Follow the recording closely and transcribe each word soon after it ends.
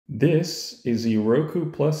This is the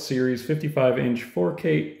Roku Plus Series 55-inch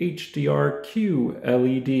 4K HDR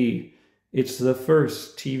QLED. It's the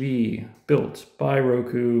first TV built by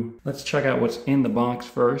Roku. Let's check out what's in the box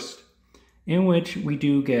first, in which we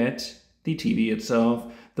do get the TV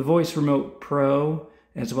itself, the Voice Remote Pro,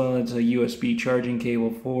 as well as a USB charging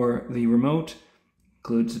cable for the remote.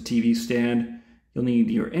 Includes a TV stand. You'll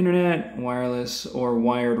need your internet, wireless or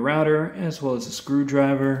wired router, as well as a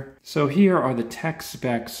screwdriver. So here are the tech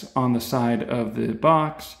specs on the side of the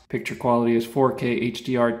box. Picture quality is 4K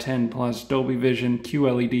HDR 10+ Dolby Vision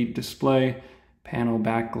QLED display. Panel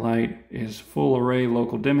backlight is full array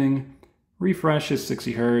local dimming. Refresh is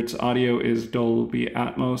 60 Hz. Audio is Dolby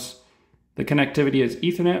Atmos. The connectivity is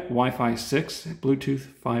Ethernet, Wi-Fi 6, Bluetooth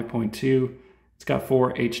 5.2. It's got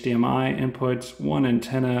 4 HDMI inputs, 1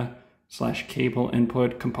 antenna/cable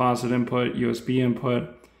input, composite input, USB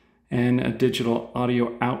input, and a digital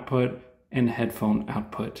audio output and headphone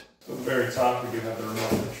output. So at the very top, we do have the remote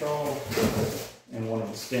control and one of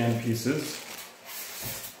the stand pieces.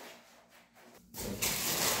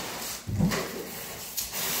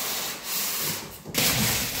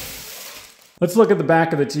 Let's look at the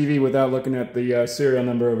back of the TV without looking at the serial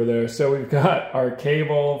number over there. So we've got our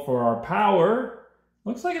cable for our power.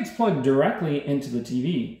 Looks like it's plugged directly into the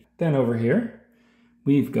TV. Then over here,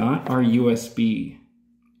 we've got our USB.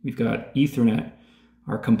 We've got Ethernet,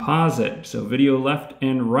 our composite, so video left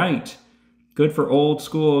and right. Good for old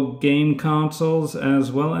school game consoles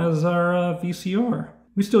as well as our VCR.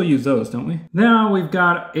 We still use those, don't we? Now we've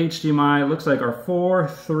got HDMI. Looks like our 4,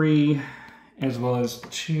 3, as well as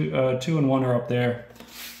 2 and 1 are up there.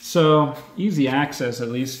 So easy access, at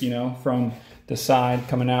least, you know, from the side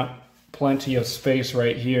coming out. Plenty of space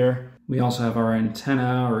right here. We also have our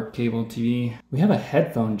antenna or cable TV. We have a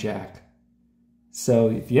headphone jack. So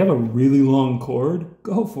if you have a really long cord,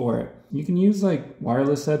 go for it. You can use like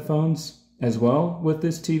wireless headphones as well with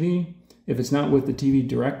this TV. If it's not with the TV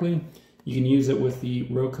directly, you can use it with the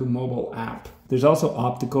Roku mobile app. There's also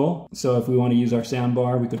optical. So if we want to use our sound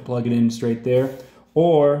bar, we could plug it in straight there,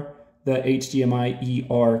 or the HDMI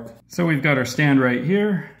eARC. So we've got our stand right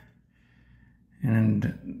here,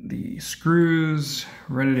 and the screws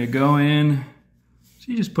ready to go in.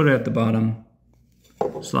 So you just put it at the bottom,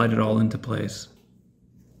 slide it all into place.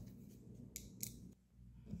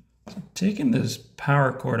 So taking this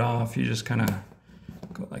power cord off, you just kind of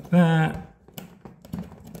go like that.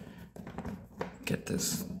 Get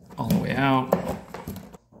this all the way out.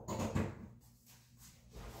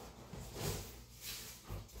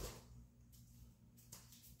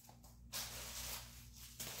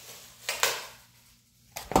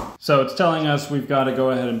 So it's telling us we've got to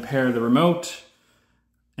go ahead and pair the remote,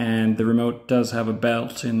 and the remote does have a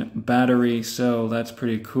built-in battery, so that's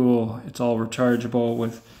pretty cool. It's all rechargeable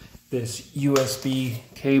with this USB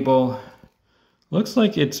cable. Looks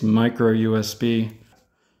like it's micro USB,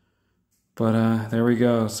 but there we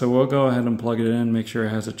go. So we'll go ahead and plug it in, make sure it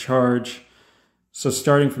has a charge. So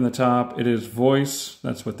starting from the top, it is voice.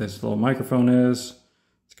 That's what this little microphone is.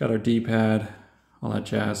 It's got our D-pad, all that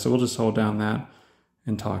jazz. So we'll just hold down that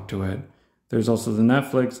and talk to it. There's also the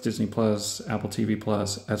Netflix, Disney Plus, Apple TV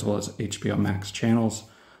Plus, as well as HBO Max channels.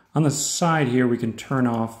 On the side here, we can turn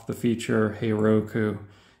off the feature Hey Roku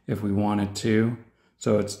if we wanted to.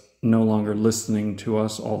 So it's no longer listening to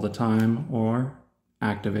us all the time, or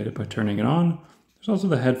activate it by turning it on. There's also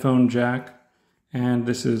the headphone jack, and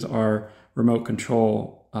this is our remote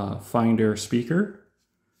control Finder speaker.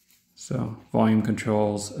 So volume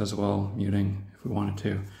controls as well, muting if we wanted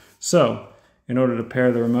to. So in order to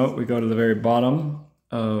pair the remote, we go to the very bottom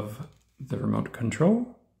of the remote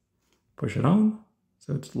control, push it on,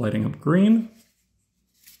 so it's lighting up green,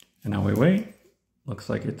 and now we wait. Looks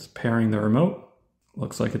like it's pairing the remote.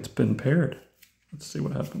 Looks like it's been paired. Let's see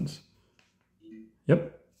what happens.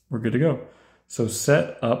 Yep, we're good to go. So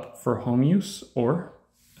set up for home use or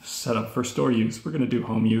set up for store use. We're gonna do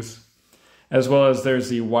home use. As well as there's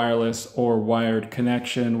the wireless or wired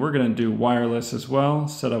connection. We're gonna do wireless as well.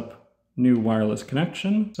 Set up new wireless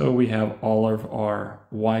connection. So we have all of our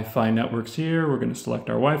Wi-Fi networks here. We're going to select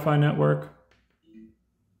our Wi-Fi network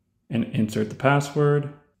and insert the password.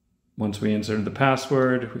 Once we insert the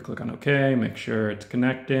password, we click on OK, make sure it's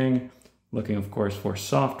connecting. Looking, of course, for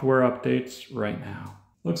software updates right now.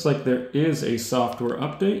 Looks like there is a software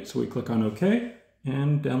update, so we click on OK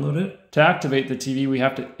and download it. To activate the TV, we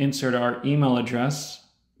have to insert our email address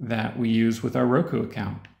that we use with our Roku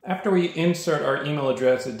account. After we insert our email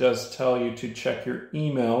address, it does tell you to check your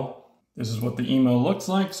email. This is what the email looks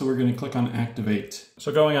like, so we're going to click on Activate.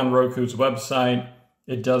 So going on Roku's website,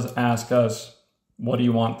 it does ask us, what do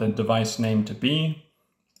you want the device name to be,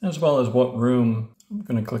 as well as what room I'm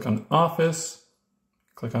going to click on Office,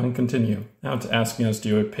 click on Continue. Now it's asking us,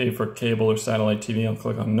 do I pay for cable or satellite TV? I'll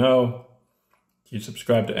click on No. Do you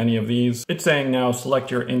subscribe to any of these? It's saying now, select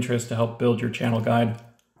your interest to help build your channel guide.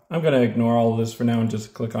 I'm going to ignore all of this for now and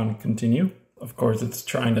just click on Continue. Of course, it's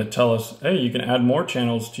trying to tell us, hey, you can add more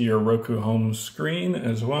channels to your Roku home screen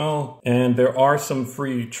as well. And there are some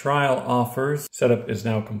free trial offers. Setup is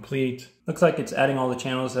now complete. Looks like it's adding all the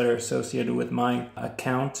channels that are associated with my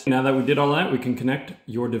account. Now that we did all that, we can connect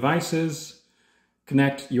your devices.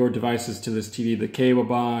 Connect your devices to this TV, the cable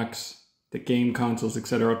box, the game consoles,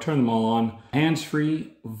 etc. I'll turn them all on.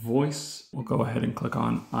 Hands-free voice. We'll go ahead and click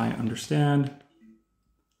on I understand.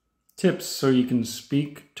 Tips so you can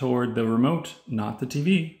speak toward the remote, not the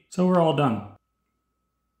TV. So we're all done.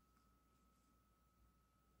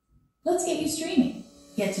 Let's get you streaming.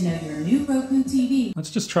 Get to know your new Roku TV. Let's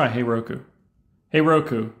just try Hey Roku. Hey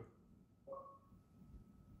Roku.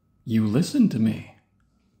 You listen to me.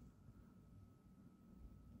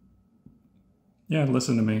 Yeah,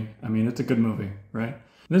 listen to me. I mean, it's a good movie, right?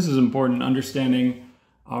 This is important, understanding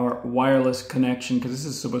our wireless connection, because this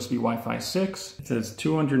is supposed to be Wi-Fi 6. It says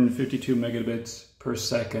 252 megabits per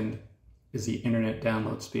second is the internet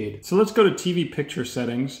download speed. So let's go to TV picture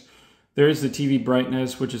settings. There's the TV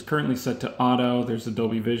brightness, which is currently set to auto. There's the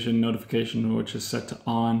Dolby Vision notification, which is set to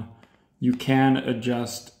on. You can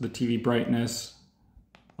adjust the TV brightness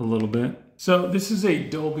a little bit. So this is a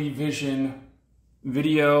Dolby Vision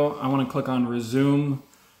video. I want to click on resume,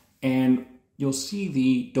 and you'll see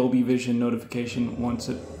the Dolby Vision notification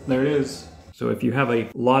there it is. So if you have a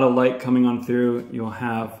lot of light coming on through, you'll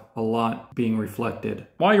have a lot being reflected.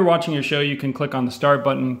 While you're watching your show, you can click on the start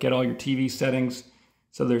button, get all your TV settings.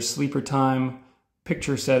 So there's sleeper time,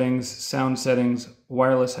 picture settings, sound settings,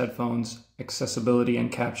 wireless headphones, accessibility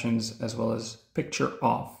and captions, as well as picture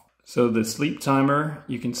off. So the sleep timer,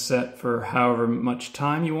 you can set for however much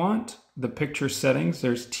time you want. The picture settings,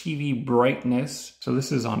 there's TV brightness. So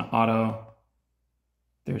this is on auto.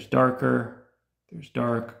 There's darker, there's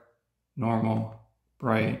dark, normal,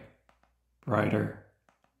 bright, brighter,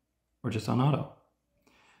 or just on auto.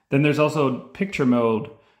 Then there's also picture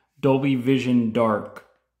mode, Dolby Vision Dark.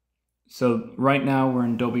 So right now we're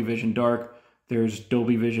in Dolby Vision Dark. There's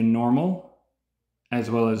Dolby Vision Normal,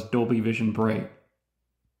 as well as Dolby Vision Bright.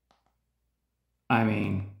 I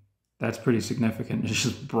mean, that's pretty significant.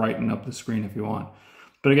 Just brighten up the screen if you want.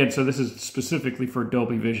 But again, so this is specifically for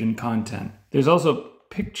Dolby Vision content. There's also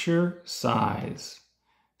picture size.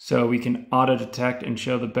 So we can auto detect and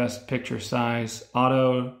show the best picture size.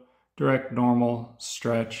 Auto, direct, normal,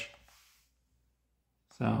 stretch.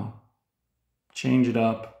 So change it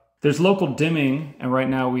up. There's local dimming, and right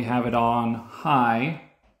now we have it on high.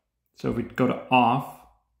 So if we go to off,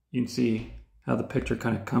 you can see how the picture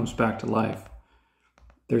kind of comes back to life.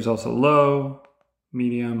 There's also low,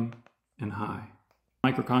 medium, and high.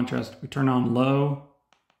 Micro contrast, we turn on low,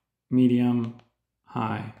 medium,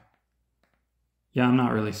 high. Yeah, I'm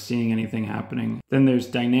not really seeing anything happening. Then there's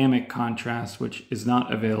dynamic contrast, which is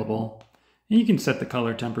not available. And you can set the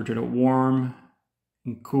color temperature to warm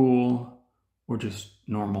and cool, or just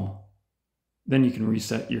normal. Then you can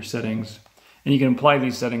reset your settings. And you can apply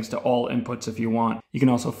these settings to all inputs if you want. You can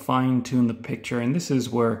also fine tune the picture, and this is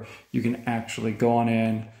where you can actually go on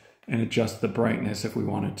in and adjust the brightness if we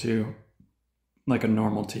wanted to, like a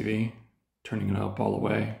normal TV, turning it up all the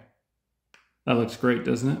way. That looks great,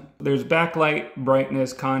 doesn't it? There's backlight,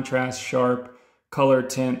 brightness, contrast, sharp, color,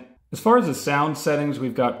 tint. As far as the sound settings,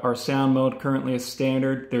 we've got our sound mode currently as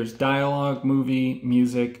standard. There's dialogue, movie,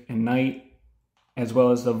 music, and night, as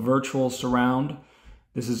well as the virtual surround.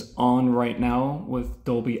 This is on right now with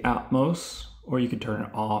Dolby Atmos, or you could turn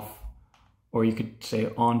it off, or you could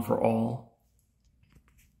say on for all.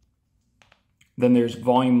 Then there's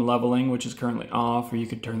volume leveling, which is currently off, or you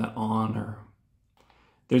could turn that on. Or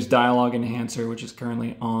there's dialogue enhancer, which is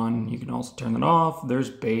currently on. You can also turn that off. There's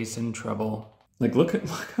bass and treble. Like, look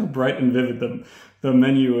how bright and vivid the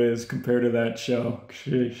menu is compared to that show.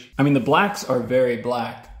 Sheesh. I mean, the blacks are very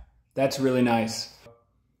black. That's really nice.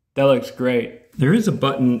 That looks great. There is a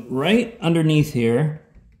button right underneath here.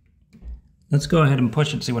 Let's go ahead and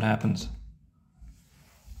push it, see what happens.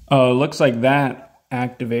 Oh, it looks like that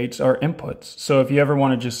activates our inputs. So if you ever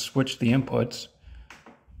want to just switch the inputs,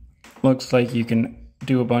 looks like you can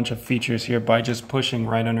do a bunch of features here by just pushing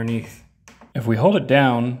right underneath. If we hold it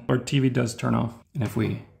down, our TV does turn off. And if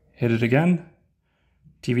we hit it again,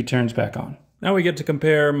 TV turns back on. Now we get to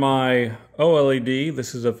compare my OLED.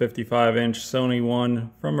 This is a 55-inch Sony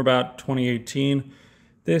one from about 2018.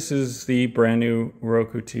 This is the brand new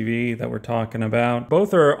Roku TV that we're talking about.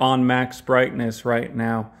 Both are on max brightness right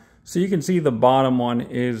now. So you can see the bottom one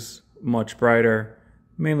is much brighter.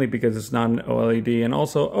 mainly because it's not an OLED, and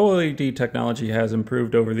also OLED technology has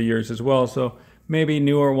improved over the years as well, so maybe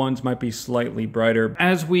newer ones might be slightly brighter.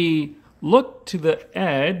 As we look to the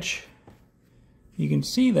edge, you can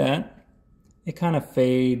see that it kind of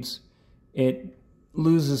fades. It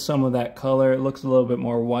loses some of that color. It looks a little bit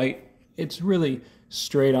more white. It's really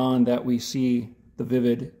straight on that we see the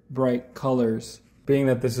vivid, bright colors. Being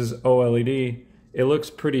that this is OLED, it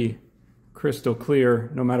looks pretty crystal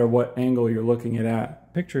clear no matter what angle you're looking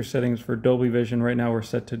at. Picture settings for Dolby Vision right now we're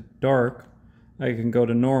set to dark. I can go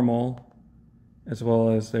to normal, as well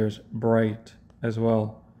as there's bright as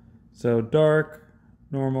well. So dark,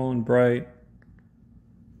 normal, and bright.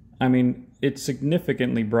 I mean, it's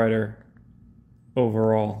significantly brighter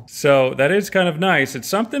overall. So that is kind of nice. It's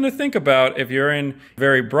something to think about if you're in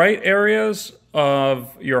very bright areas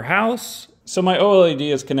of your house. So my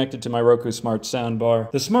OLED is connected to my Roku Smart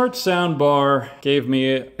Soundbar. The Smart Soundbar gave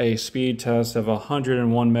me a speed test of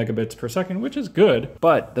 101 megabits per second, which is good.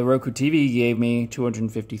 But the Roku TV gave me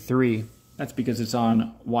 253. That's because it's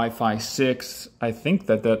on Wi-Fi 6. I think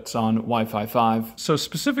that's on Wi-Fi 5. So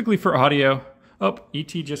specifically for audio, oh, ET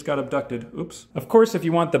just got abducted. Oops. Of course, if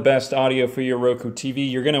you want the best audio for your Roku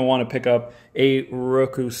TV, you're going to want to pick up a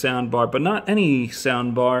Roku soundbar, but not any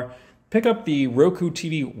soundbar. Pick up the Roku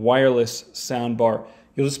TV wireless soundbar.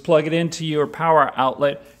 You'll just plug it into your power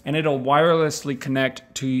outlet and it'll wirelessly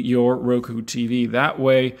connect to your Roku TV. That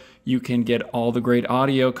way you can get all the great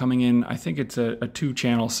audio coming in. I think it's a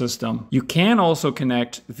 2-channel system. You can also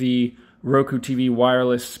connect the Roku TV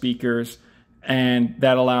wireless speakers, and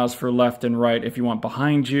that allows for left and right if you want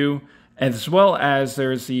behind you, as well as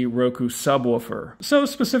there's the Roku subwoofer. So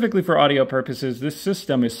specifically for audio purposes, this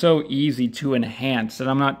system is so easy to enhance that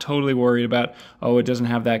I'm not totally worried about, oh, it doesn't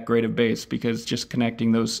have that great of bass, because just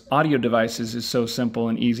connecting those audio devices is so simple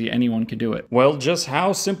and easy, anyone can do it. Well, just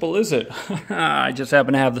how simple is it? I just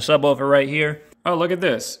happen to have the subwoofer right here. Oh, look at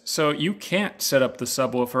this. So you can't set up the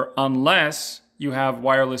subwoofer unless you have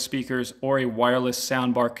wireless speakers or a wireless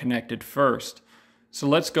soundbar connected first. So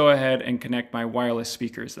let's go ahead and connect my wireless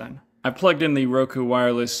speakers then. I plugged in the Roku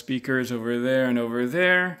wireless speakers over there and over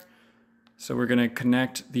there. So we're going to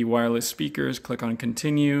connect the wireless speakers, click on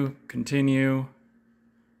continue, continue,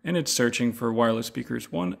 and it's searching for wireless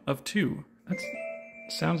speakers 1 of 2. That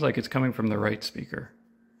sounds like it's coming from the right speaker.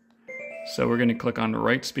 So we're going to click on the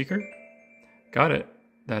right speaker. Got it.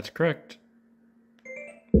 That's correct.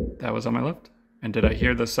 That was on my left. And did I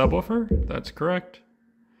hear the subwoofer? That's correct.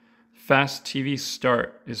 Fast TV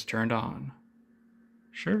start is turned on.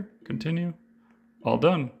 Sure, continue. All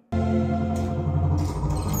done.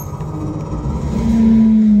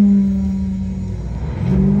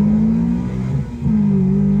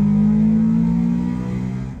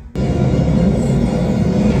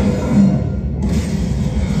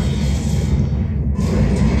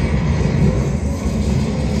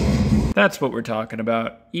 That's what we're talking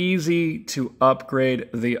about. Easy to upgrade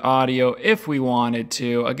the audio if we wanted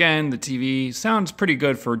to. Again, the TV sounds pretty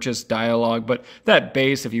good for just dialogue, but that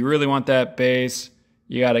bass, if you really want that bass,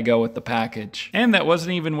 you gotta go with the package. And that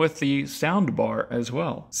wasn't even with the sound bar as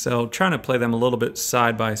well. So trying to play them a little bit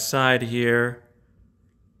side by side here.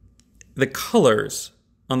 The colors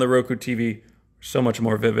on the Roku TV are so much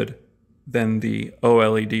more vivid than the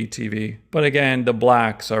OLED TV. But again, the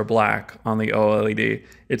blacks are black on the OLED.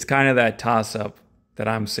 It's kind of that toss-up that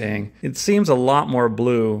I'm seeing. It seems a lot more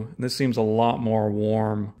blue. This seems a lot more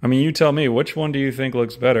warm. I mean, you tell me, which one do you think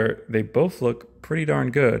looks better? They both look pretty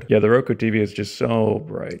darn good. Yeah, the Roku TV is just so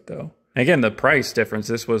bright though. Again, the price difference,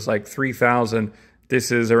 this was like $3,000.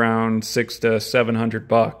 This is around $600 to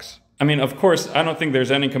 $700. I mean, of course, I don't think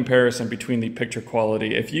there's any comparison between the picture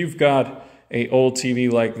quality. If you've got a old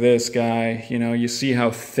TV like this guy, you know, you see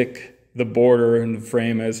how thick the border and the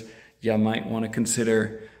frame is, you might want to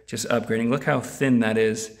consider just upgrading. Look how thin that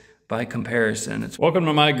is by comparison. Welcome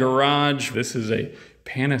to my garage. This is a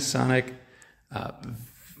Panasonic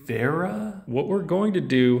Vera. What we're going to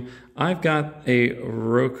do, I've got a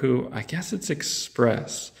Roku, I guess it's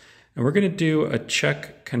Express, and we're going to do a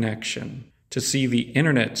check connection to see the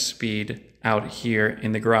internet speed out here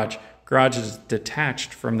in the garage. Garage is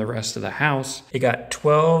detached from the rest of the house. It got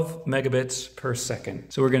 12 megabits per second.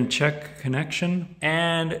 So we're gonna check connection,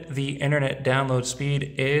 and the internet download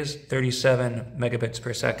speed is 37 megabits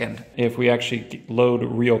per second. If we actually load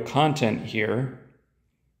real content here,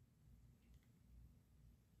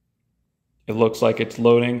 it looks like it's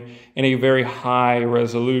loading in a very high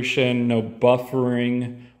resolution, no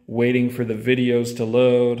buffering, waiting for the videos to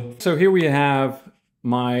load. So here we have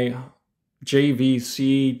my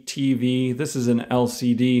JVC TV. This is an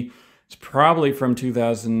LCD. It's probably from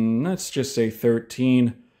 2000, let's just say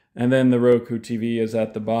 13. and then the Roku TV is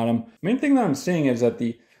at the bottom. Main thing that I'm seeing is that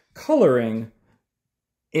the coloring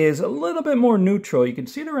is a little bit more neutral. You can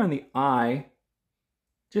see it around the eye.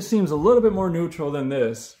 Just seems a little bit more neutral than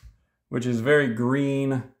this, which is very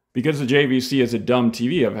green. Because the JVC is a dumb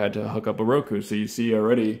TV, I've had to hook up a Roku. So you see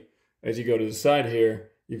already, as you go to the side here,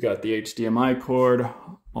 you've got the HDMI cord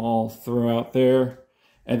all throughout there.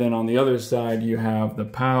 And then on the other side, you have the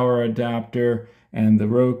power adapter and the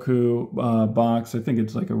Roku box. I think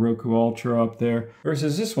it's like a Roku Ultra up there.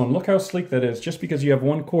 Versus this one, look how sleek that is, just because you have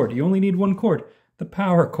one cord. You only need one cord, the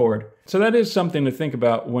power cord. So that is something to think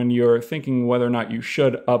about when you're thinking whether or not you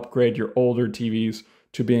should upgrade your older TVs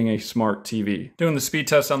to being a smart TV. Doing the speed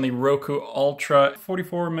test on the Roku Ultra,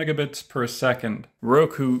 44 megabits per second.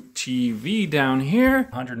 Roku TV down here,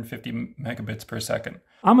 150 megabits per second.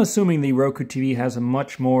 I'm assuming the Roku TV has a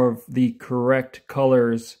much more of the correct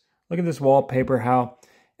colors. Look at this wallpaper, how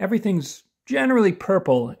everything's generally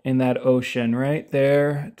purple in that ocean right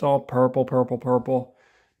there. It's all purple, purple, purple.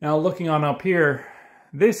 Now looking on up here,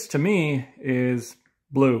 this to me is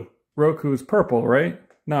blue. Roku's purple, right?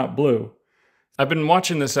 Not blue. I've been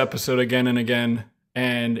watching this episode again and again,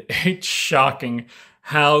 and it's shocking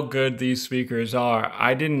how good these speakers are.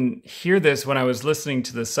 I didn't hear this when I was listening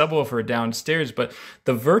to the subwoofer downstairs, but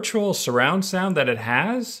the virtual surround sound that it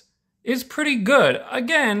has is pretty good.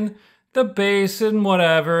 Again, the bass and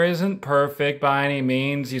whatever isn't perfect by any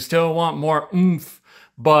means. You still want more oomph,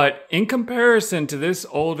 but in comparison to this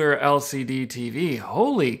older LCD TV,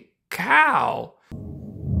 holy cow.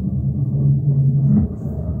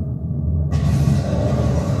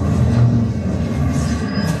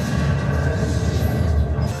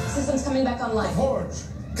 Back online. Forge,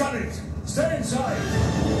 cut it. Stay inside.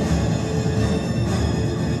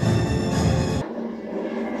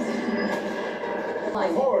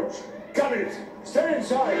 Forge, cut it. Stay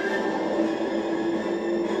inside.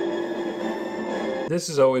 This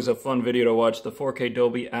is always a fun video to watch, the 4K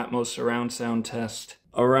Dolby Atmos surround sound test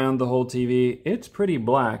around the whole TV. It's pretty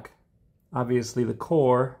black. Obviously the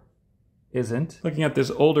core isn't. Looking at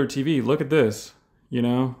this older TV, look at this, you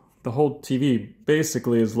know? The whole TV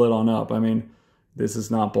basically is lit on up. I mean, this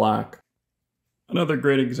is not black. Another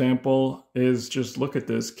great example is just look at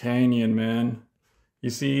this canyon, man.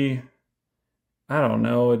 You see, I don't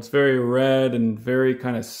know, it's very red and very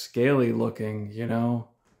kind of scaly looking, you know,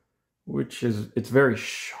 it's very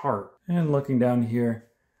sharp. And looking down here,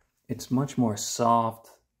 it's much more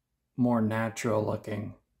soft, more natural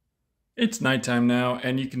looking. It's nighttime now,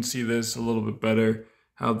 and you can see this a little bit better,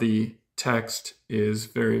 how the text is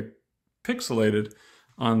very pixelated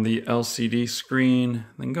on the LCD screen.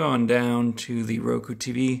 Then going down to the Roku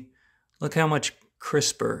TV, look how much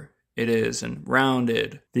crisper it is and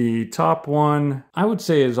rounded. The top one, I would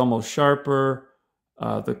say, is almost sharper.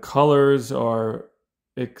 The colors are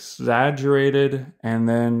exaggerated, and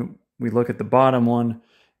then we look at the bottom one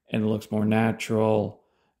and it looks more natural.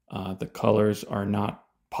 The colors are not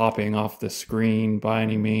popping off the screen by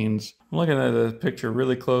any means. I'm looking at the picture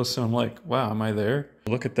really close and I'm like, wow, am I there?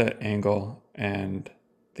 Look at that angle and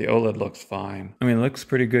the OLED looks fine. I mean, it looks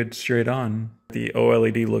pretty good straight on. The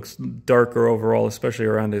OLED looks darker overall, especially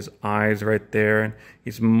around his eyes right there, and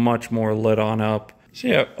he's much more lit on up. So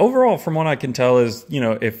yeah, overall, from what I can tell is, you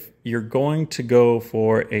know, if you're going to go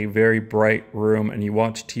for a very bright room and you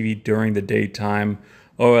watch TV during the daytime,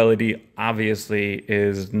 OLED obviously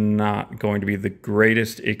is not going to be the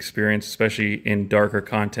greatest experience, especially in darker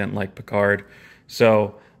content like Picard.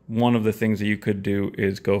 So one of the things that you could do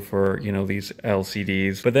is go for, you know, these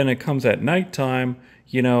LCDs. But then it comes at nighttime,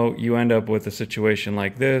 you know, you end up with a situation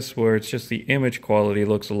like this where it's just the image quality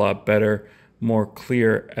looks a lot better, more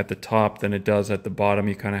clear at the top than it does at the bottom.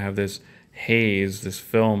 You kind of have this haze, this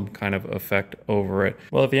film kind of effect over it.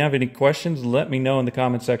 Well, if you have any questions, let me know in the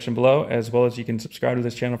comment section below, as well as you can subscribe to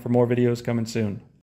this channel for more videos coming soon.